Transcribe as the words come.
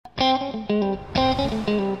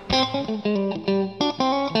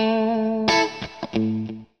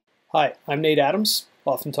Hi, I'm Nate Adams,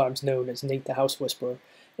 oftentimes known as Nate the House Whisperer.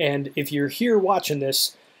 And if you're here watching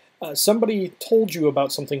this, somebody told you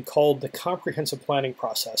about something called the comprehensive planning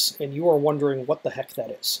process, and you are wondering what the heck that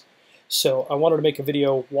is. So I wanted to make a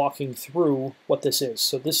video walking through what this is.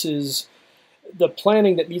 So this is the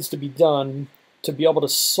planning that needs to be done to be able to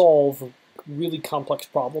solve really complex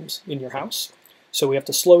problems in your house. So we have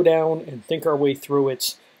to slow down and think our way through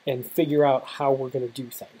it and figure out how we're going to do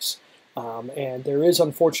things. And there is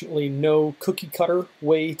unfortunately no cookie cutter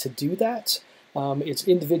way to do that. It's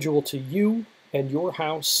individual to you and your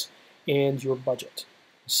house and your budget.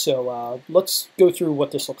 So let's go through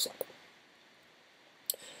what this looks like.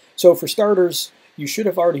 So for starters, you should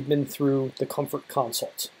have already been through the comfort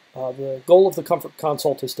consult. The goal of the comfort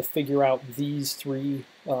consult is to figure out these three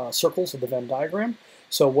circles of the Venn diagram.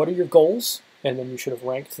 So what are your goals? And then you should have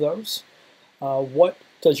ranked those. What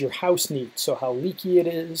does your house need? So how leaky it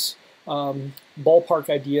is, ballpark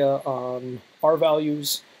idea on R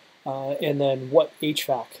values, and then what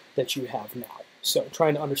HVAC that you have now. So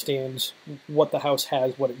trying to understand what the house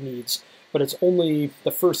has, what it needs, but it's only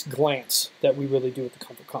the first glance that we really do at the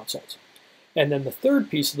comfort consult. And then the third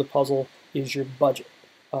piece of the puzzle is your budget.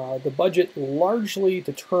 The budget largely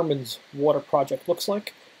determines what a project looks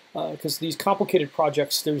like, because these complicated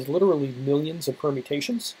projects, there's literally millions of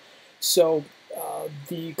permutations. So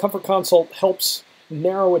the comfort consult helps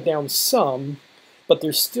narrow it down some, but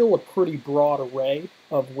there's still a pretty broad array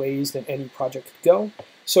of ways that any project could go.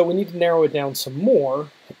 So we need to narrow it down some more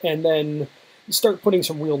and then start putting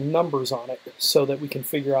some real numbers on it so that we can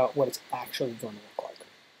figure out what it's actually going to look like.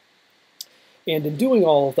 And in doing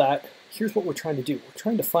all of that, here's what we're trying to do. We're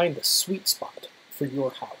trying to find the sweet spot for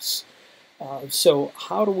your house. So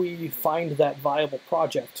how do we find that viable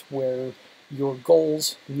project where your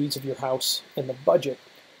goals, the needs of your house, and the budget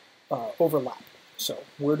overlap? So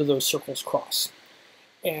where do those circles cross?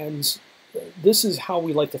 And this is how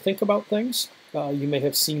we like to think about things. You may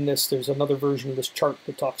have seen this. There's another version of this chart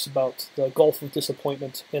that talks about the Gulf of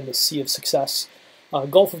Disappointment and the Sea of Success.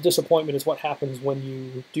 Gulf of Disappointment is what happens when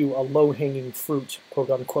you do a low-hanging fruit,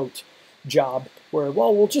 quote-unquote, job where,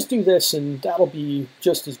 well, we'll just do this and that'll be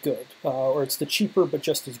just as good, or it's the cheaper but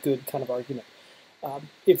just as good kind of argument.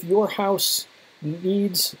 If your house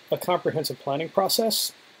needs a comprehensive planning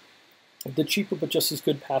process, the cheaper but just as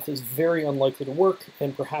good path is very unlikely to work,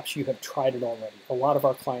 and perhaps you have tried it already. A lot of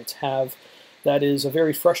our clients have. That is a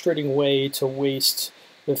very frustrating way to waste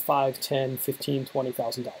the $5, $10, $15,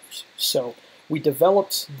 $20,000. So we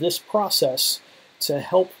developed this process to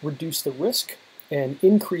help reduce the risk and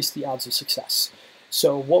increase the odds of success.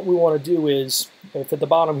 So what we want to do is, if at the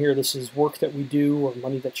bottom here, this is work that we do or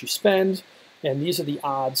money that you spend, and these are the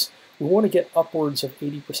odds. We want to get upwards of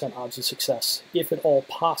 80% odds of success, if at all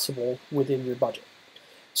possible, within your budget.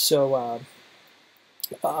 So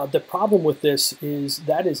the problem with this is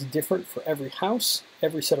that is different for every house,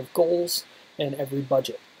 every set of goals, and every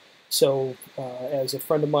budget. So as a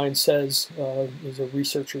friend of mine says, he's a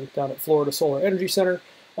researcher down at Florida Solar Energy Center,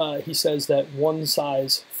 he says that one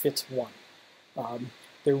size fits one.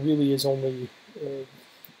 There really is only,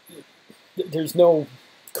 there's no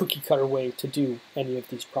cookie cutter way to do any of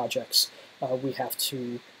these projects. We have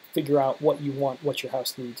to figure out what you want, what your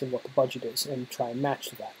house needs, and what the budget is, and try and match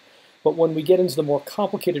to that. But when we get into the more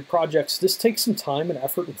complicated projects, this takes some time and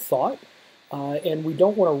effort and thought, and we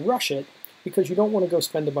don't want to rush it because you don't want to go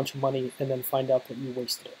spend a bunch of money and then find out that you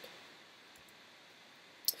wasted it.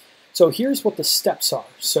 So here's what the steps are.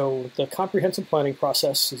 So the comprehensive planning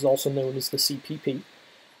process is also known as the CPP.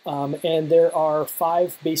 And there are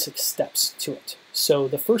 5 basic steps to it. So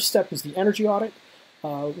the first step is the energy audit,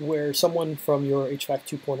 where someone from your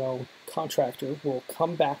HVAC 2.0 contractor will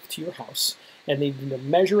come back to your house and they need to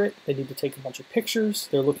measure it, they need to take a bunch of pictures,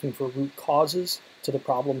 they're looking for root causes to the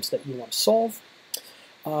problems that you want to solve,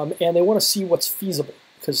 and they want to see what's feasible,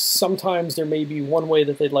 because sometimes there may be one way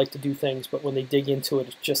that they'd like to do things, but when they dig into it,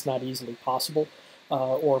 it's just not easily possible,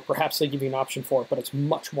 or perhaps they give you an option for it, but it's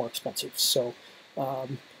much more expensive. So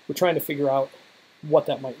we're trying to figure out what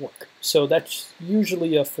that might work. So that's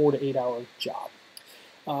usually a 4 to 8 hour job.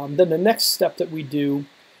 Then the next step that we do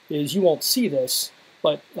is, you won't see this,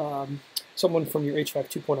 but someone from your HVAC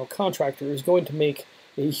 2.0 contractor is going to make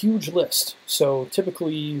a huge list. So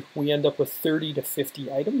typically we end up with 30 to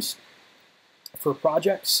 50 items for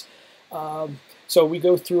projects. So we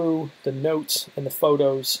go through the notes and the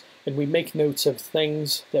photos, and we make notes of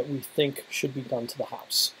things that we think should be done to the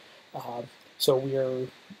house. So we are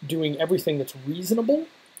doing everything that's reasonable.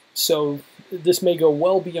 So this may go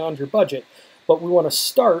well beyond your budget, but we want to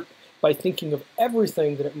start by thinking of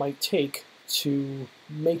everything that it might take to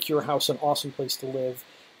make your house an awesome place to live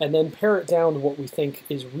and then pare it down to what we think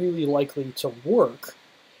is really likely to work,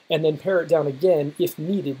 and then pare it down again if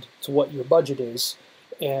needed to what your budget is,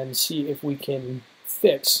 and see if we can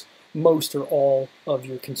fix most or all of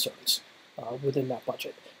your concerns within that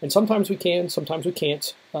budget. And sometimes we can, sometimes we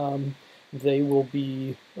can't. They will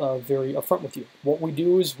be very upfront with you. What we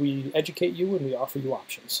do is we educate you and we offer you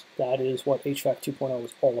options. That is what HVAC 2.0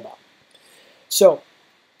 is all about. So,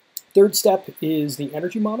 third step is the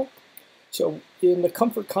energy model. So in the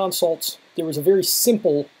comfort consult, there was a very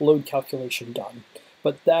simple load calculation done,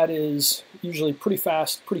 but that is usually pretty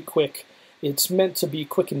fast, pretty quick. It's meant to be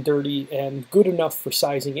quick and dirty and good enough for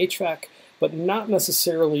sizing HVAC, but not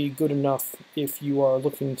necessarily good enough if you are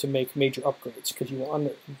looking to make major upgrades, because you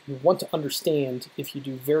want to understand, if you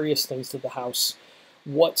do various things to the house,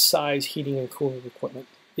 what size heating and cooling equipment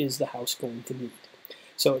is the house going to need.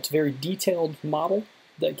 So it's a very detailed model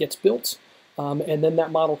that gets built, and then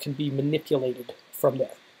that model can be manipulated from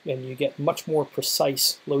there, and you get much more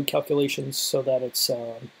precise load calculations so that it's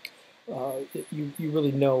you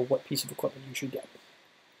really know what piece of equipment you should get.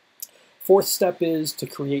 Fourth step is to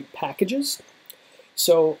create packages.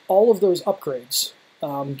 So all of those upgrades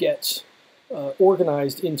get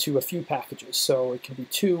organized into a few packages. So it could be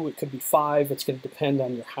 2, it could be 5. It's going to depend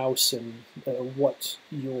on your house and what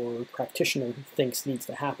your practitioner thinks needs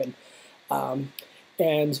to happen.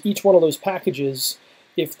 And each one of those packages,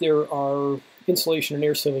 if there are insulation and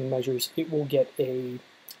air sealing measures, it will get a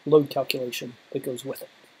load calculation that goes with it.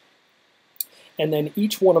 And then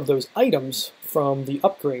each one of those items from the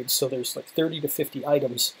upgrades, so there's like 30 to 50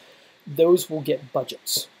 items, those will get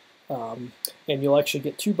budgets. And you'll actually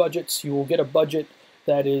get 2 budgets. You will get a budget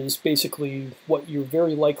that is basically what you're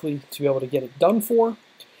very likely to be able to get it done for,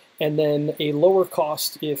 and then a lower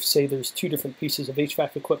cost if, say, there's 2 different pieces of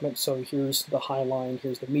HVAC equipment, so here's the high line,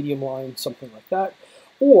 here's the medium line, something like that.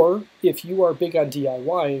 Or if you are big on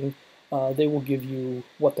DIYing, they will give you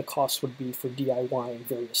what the cost would be for DIYing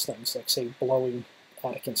various things, like, say, blowing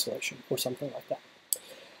attic insulation or something like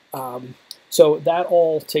that. So that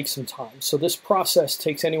all takes some time. So this process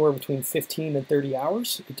takes anywhere between 15 and 30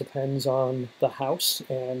 hours. It depends on the house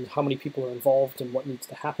and how many people are involved and what needs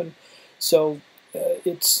to happen. So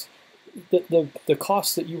it's the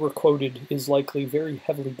cost that you were quoted is likely very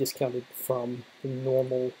heavily discounted from the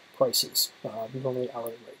normal prices, normally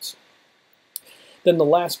hourly rates. Then the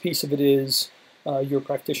last piece of it is your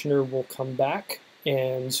practitioner will come back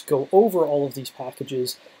and go over all of these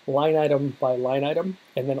packages line item by line item,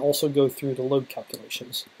 and then also go through the load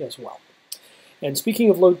calculations as well. And speaking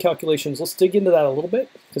of load calculations, let's dig into that a little bit,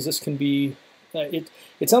 because this can be,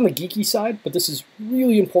 it's on the geeky side, but this is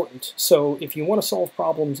really important. So if you want to solve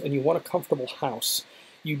problems and you want a comfortable house,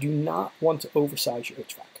 you do not want to oversize your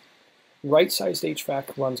HVAC. Right-sized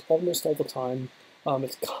HVAC runs almost all the time.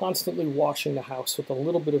 It's constantly washing the house with a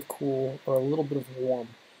little bit of cool or a little bit of warm.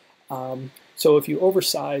 So if you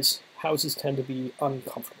oversize, houses tend to be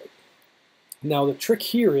uncomfortable. Now the trick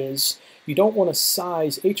here is you don't want to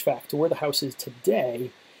size HVAC to where the house is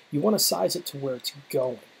today. You want to size it to where it's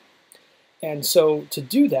going. And so to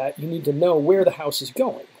do that, you need to know where the house is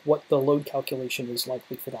going, what the load calculation is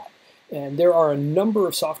likely for that. And there are a number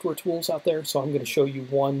of software tools out there, so I'm going to show you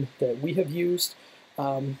one that we have used.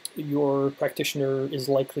 Your practitioner is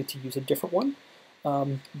likely to use a different one,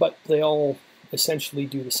 but they all essentially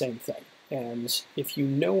do the same thing. And if you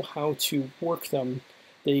know how to work them,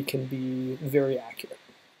 they can be very accurate.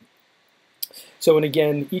 So, and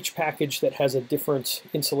again, each package that has a different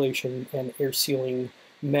insulation and air sealing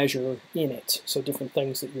measure in it, so different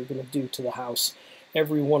things that you're going to do to the house,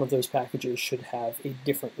 every one of those packages should have a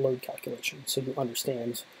different load calculation, so you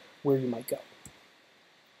understand where you might go.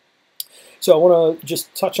 So I want to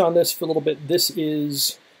just touch on this for a little bit. This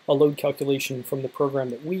is a load calculation from the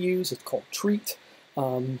program that we use. It's called Treat.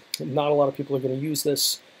 Not a lot of people are going to use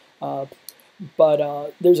this,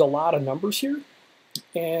 but there's a lot of numbers here,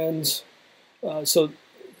 and so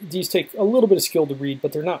these take a little bit of skill to read,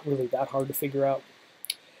 but they're not really that hard to figure out.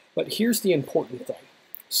 But here's the important thing.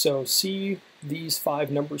 So see these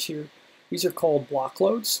 5 numbers here? These are called block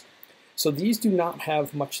loads. So these do not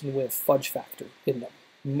have much in the way of fudge factor in them.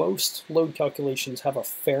 Most load calculations have a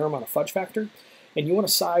fair amount of fudge factor, and you want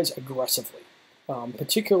to size aggressively,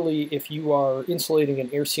 particularly if you are insulating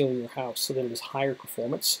and air sealing your house so that it is higher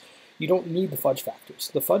performance. You don't need the fudge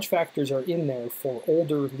factors. The fudge factors are in there for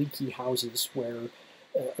older, leaky houses where,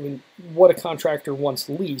 I mean, what a contractor wants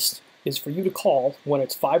least is for you to call when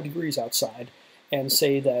it's 5 degrees outside and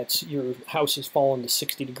say that your house has fallen to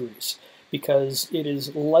 60 degrees, because it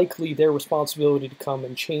is likely their responsibility to come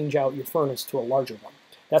and change out your furnace to a larger one.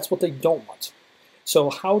 That's what they don't want. So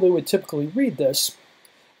how they would typically read this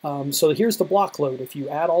So here's the block load. If you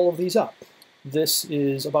add all of these up, this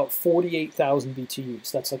is about 48,000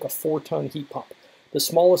 BTUs. That's like a 4-ton heat pump. The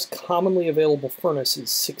smallest commonly available furnace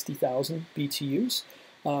is 60,000 BTUs.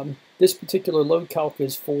 This particular load calc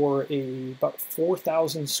is for about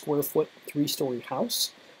 4,000 square foot 3-story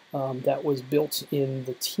house that was built in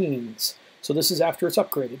the teens. So this is after it's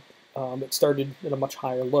upgraded. It started at a much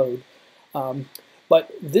higher load.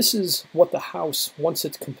 But this is what the house, once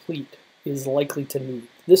it's complete, is likely to need.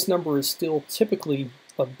 This number is still typically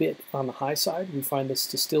a bit on the high side. We find this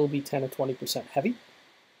to still be 10 to 20% heavy.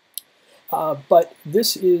 But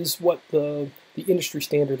this is what the industry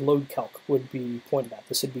standard load calc would be pointed at.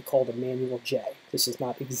 This would be called a manual J. This is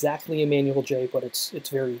not exactly a manual J, but it's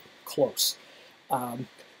very close.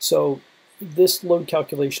 So this load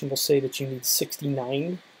calculation will say that you need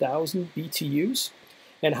 69,000 BTUs.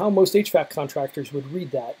 And how most HVAC contractors would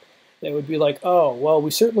read that, they would be like, oh, well,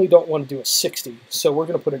 we certainly don't want to do a 60, so we're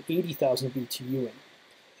going to put an 80,000 BTU in.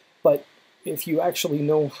 But if you actually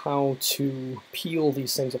know how to peel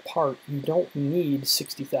these things apart, you don't need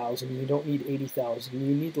 60,000, you don't need 80,000,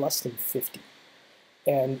 you need less than 50.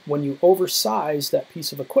 And when you oversize that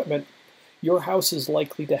piece of equipment, your house is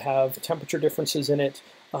likely to have temperature differences in it.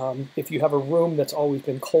 If you have a room that's always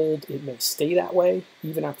been cold, it may stay that way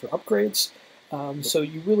even after upgrades. So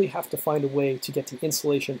you really have to find a way to get the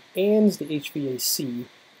insulation and the HVAC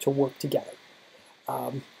to work together.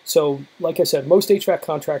 So like I said, most HVAC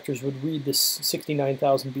contractors would read this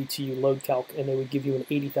 69,000 BTU load calc and they would give you an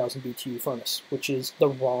 80,000 BTU furnace, which is the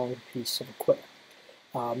wrong piece of equipment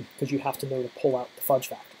because you have to know to pull out the fudge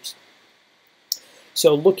factors.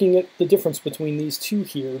 So looking at the difference between these two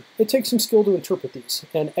here, it takes some skill to interpret these,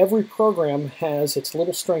 and every program has its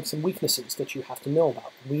little strengths and weaknesses that you have to know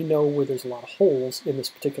about. We know where there's a lot of holes in this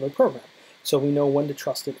particular program, so we know when to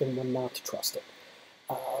trust it and when not to trust it.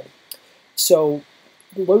 So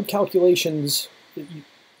the load calculations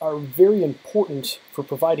are very important for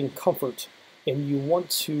providing comfort, and you want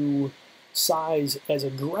to size as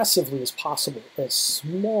aggressively as possible, as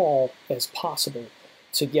small as possible,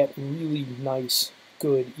 to get really nice,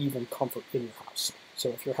 good, even comfort in your house. So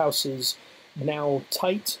if your house is now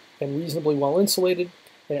tight and reasonably well insulated,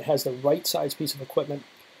 and it has the right size piece of equipment,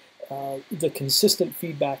 the consistent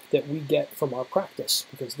feedback that we get from our practice,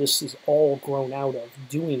 because this is all grown out of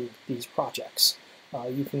doing these projects.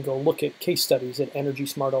 You can go look at case studies at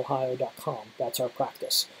EnergySmartOhio.com. That's our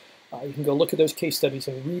practice. You can go look at those case studies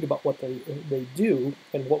and read about what they do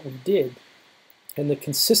and what we did. And the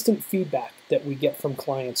consistent feedback that we get from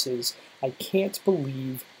clients is, I can't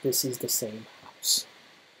believe this is the same house.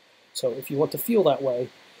 So if you want to feel that way,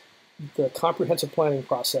 the comprehensive planning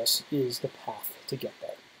process is the path to get there.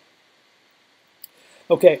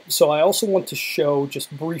 Okay, so I also want to show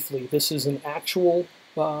just briefly, this is an actual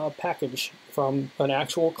package from an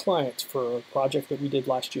actual client for a project that we did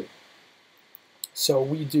last year. So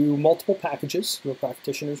we do multiple packages. Your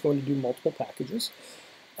practitioner is going to do multiple packages.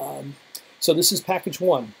 So this is package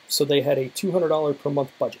 1. So they had a $200 per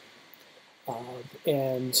month budget.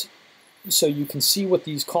 And so you can see what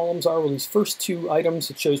these columns are. Well, these first 2 items,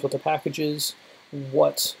 it shows what the package is,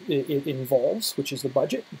 what it involves, which is the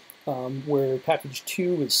budget. Where package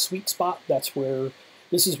 2 is sweet spot, that's where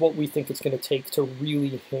this is what we think it's going to take to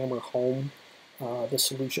really hammer home the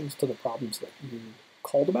solutions to the problems that you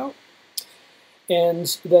called about.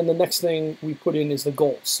 And then the next thing we put in is the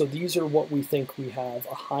goals. So these are what we think we have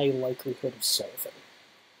a high likelihood of solving.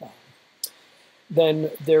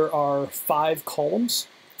 Then there are 5 columns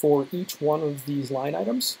for each one of these line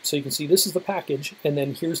items. So you can see this is the package, and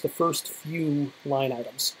then here's the first few line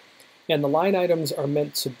items. And the line items are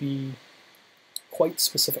meant to be quite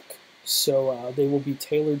specific. So they will be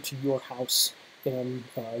tailored to your house and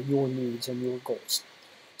your needs and your goals.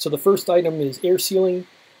 So the first item is air sealing.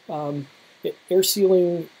 Air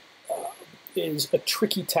sealing is a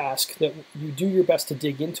tricky task that you do your best to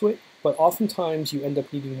dig into it, but oftentimes you end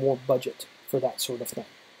up needing more budget for that sort of thing.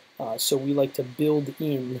 So we like to build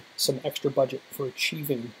in some extra budget for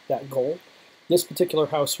achieving that goal. This particular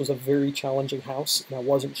house was a very challenging house, and I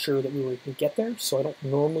wasn't sure that we were going to get there, so I don't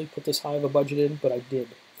normally put this high of a budget in, but I did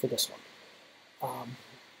for this one.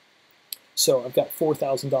 So I've got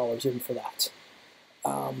 $4,000 in for that.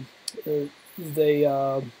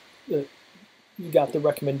 You got the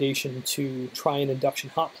recommendation to try an induction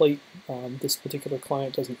hot plate. This particular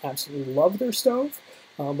client doesn't absolutely love their stove,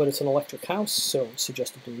 but it's an electric house, so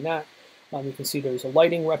suggested doing that. You can see there's a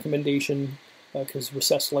lighting recommendation because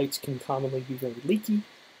recessed lights can commonly be very leaky.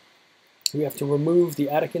 We have to remove the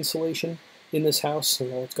attic insulation in this house, so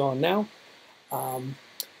it's gone now.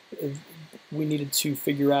 we needed to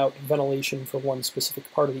figure out ventilation for one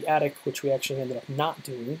specific part of the attic, which we actually ended up not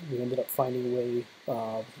doing. We ended up finding a way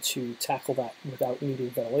to tackle that without needing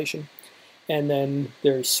ventilation. And then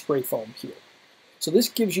there's spray foam here. So this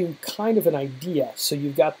gives you kind of an idea. So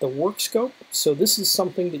you've got the work scope. So this is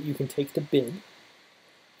something that you can take to bid.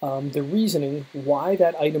 The reasoning why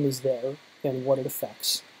that item is there and what it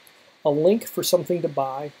affects. A link for something to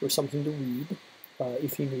buy or something to read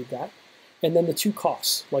if you need that. And then the two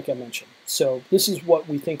costs, like I mentioned. So this is what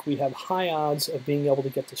we think we have high odds of being able to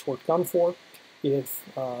get this work done for. If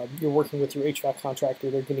you're working with your HVAC contractor,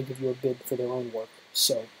 they're going to give you a bid for their own work.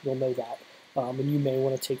 So you'll know that. And you may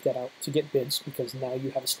want to take that out to get bids because now you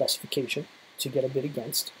have a specification to get a bid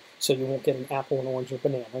against. So you won't get an apple, an orange, or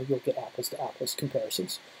banana. You'll get apples to apples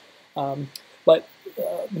comparisons. But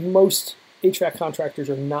most HVAC contractors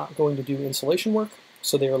are not going to do insulation work,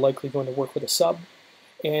 so they are likely going to work with a sub.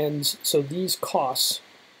 And so these costs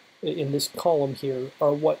in this column here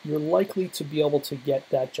are what you're likely to be able to get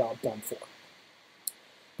that job done for.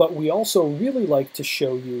 But we also really like to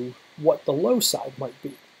show you what the low side might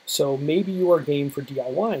be. So maybe you are game for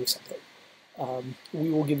DIYing something.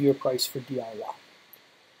 We will give you a price for DIY.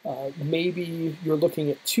 Maybe you're looking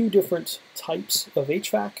at two different types of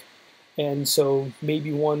HVAC, and so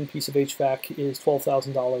maybe one piece of HVAC is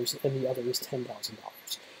 $12,000 and the other is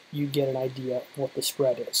 $10,000. You get an idea of what the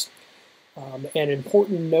spread is. An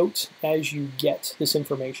important note as you get this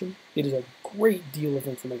information, it is a great deal of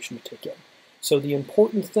information to take in. So the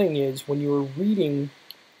important thing is when you're reading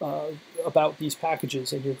about these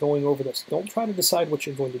packages and you're going over this, don't try to decide what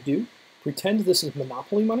you're going to do. Pretend this is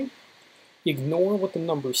monopoly money. Ignore what the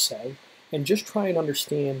numbers say and just try and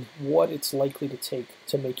understand what it's likely to take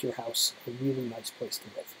to make your house a really nice place to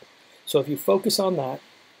live. So if you focus on that,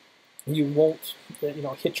 you won't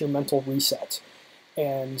hit your mental reset.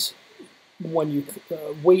 And when you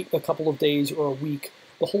wait a couple of days or a week,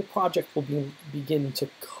 the whole project will begin to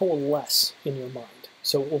coalesce in your mind.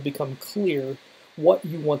 So it will become clear what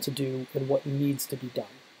you want to do and what needs to be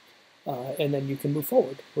done. And then you can move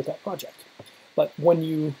forward with that project. But when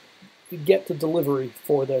you get the delivery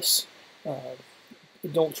for this,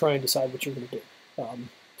 don't try and decide what you're going to do.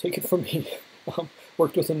 Take it from me.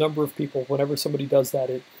 Worked with a number of people. Whenever somebody does that,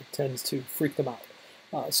 it tends to freak them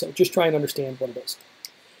out. So just try and understand what it is.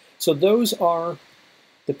 So those are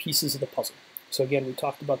the pieces of the puzzle. So again, we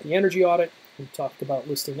talked about the energy audit. We talked about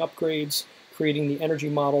listing upgrades, creating the energy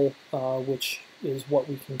model, which is what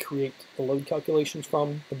we can create the load calculations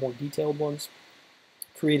from, the more detailed ones.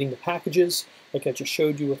 Creating the packages, like I just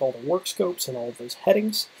showed you with all the work scopes and all of those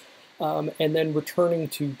headings, and then returning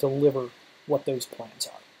to deliver what those plans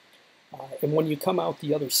are. And when you come out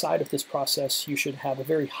the other side of this process, you should have a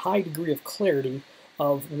very high degree of clarity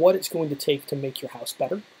of what it's going to take to make your house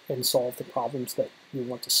better and solve the problems that you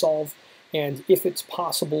want to solve, and if it's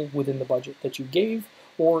possible within the budget that you gave,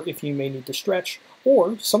 or if you may need to stretch,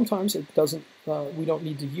 or sometimes it doesn't. We don't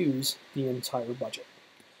need to use the entire budget.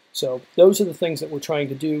 So those are the things that we're trying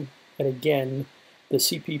to do. And again, the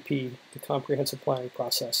CPP, the comprehensive planning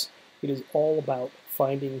process, it is all about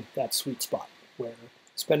finding that sweet spot where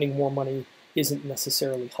spending more money isn't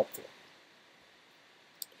necessarily helpful.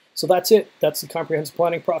 So that's it. That's the comprehensive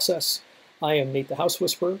planning process. I am Nate the House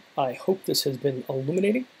Whisperer. I hope this has been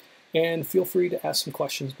illuminating, and feel free to ask some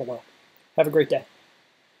questions below. Have a great day.